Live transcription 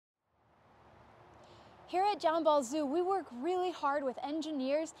Here at John Ball Zoo, we work really hard with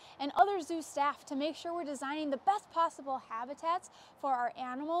engineers and other zoo staff to make sure we're designing the best possible habitats for our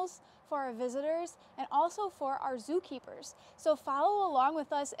animals, for our visitors, and also for our zookeepers. So follow along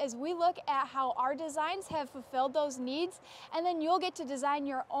with us as we look at how our designs have fulfilled those needs, and then you'll get to design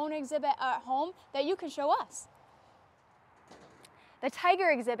your own exhibit at home that you can show us. The tiger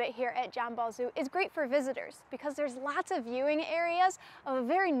exhibit here at John Ball Zoo is great for visitors because there's lots of viewing areas of a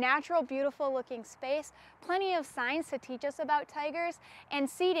very natural, beautiful looking space, plenty of signs to teach us about tigers, and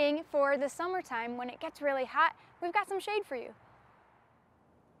seating for the summertime when it gets really hot. We've got some shade for you.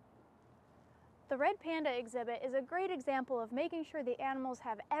 The red panda exhibit is a great example of making sure the animals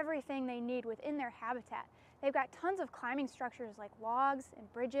have everything they need within their habitat. They've got tons of climbing structures like logs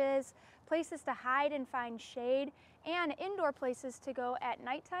and bridges, places to hide and find shade, and indoor places to go at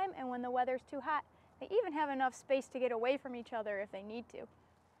nighttime and when the weather's too hot. They even have enough space to get away from each other if they need to.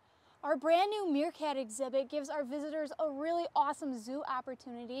 Our brand new meerkat exhibit gives our visitors a really awesome zoo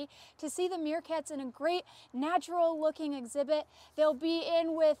opportunity to see the meerkats in a great natural looking exhibit. They'll be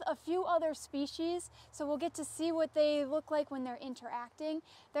in with a few other species, so we'll get to see what they look like when they're interacting.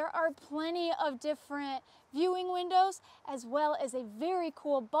 There are plenty of different viewing windows, as well as a very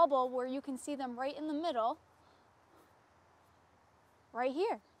cool bubble where you can see them right in the middle, right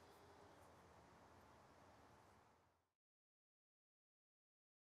here.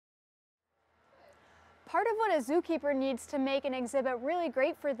 Part of what a zookeeper needs to make an exhibit really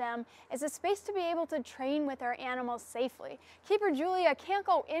great for them is a space to be able to train with our animals safely. Keeper Julia can't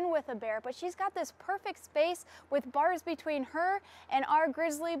go in with a bear, but she's got this perfect space with bars between her and our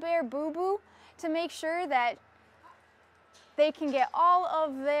grizzly bear, Boo Boo, to make sure that they can get all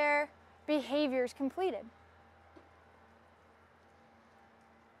of their behaviors completed.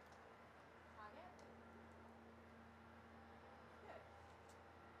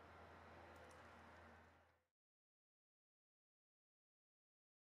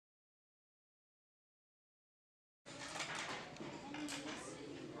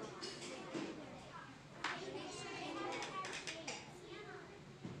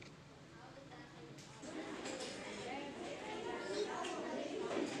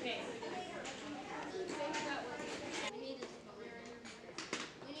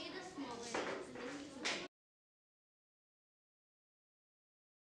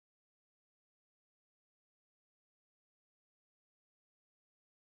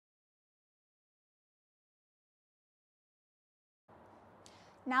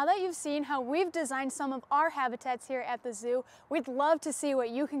 Now that you've seen how we've designed some of our habitats here at the zoo, we'd love to see what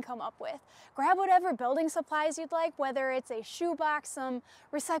you can come up with. Grab whatever building supplies you'd like, whether it's a shoebox, some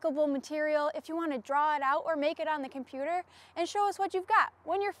recyclable material, if you want to draw it out or make it on the computer, and show us what you've got.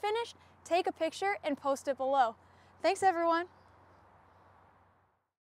 When you're finished, take a picture and post it below. Thanks everyone.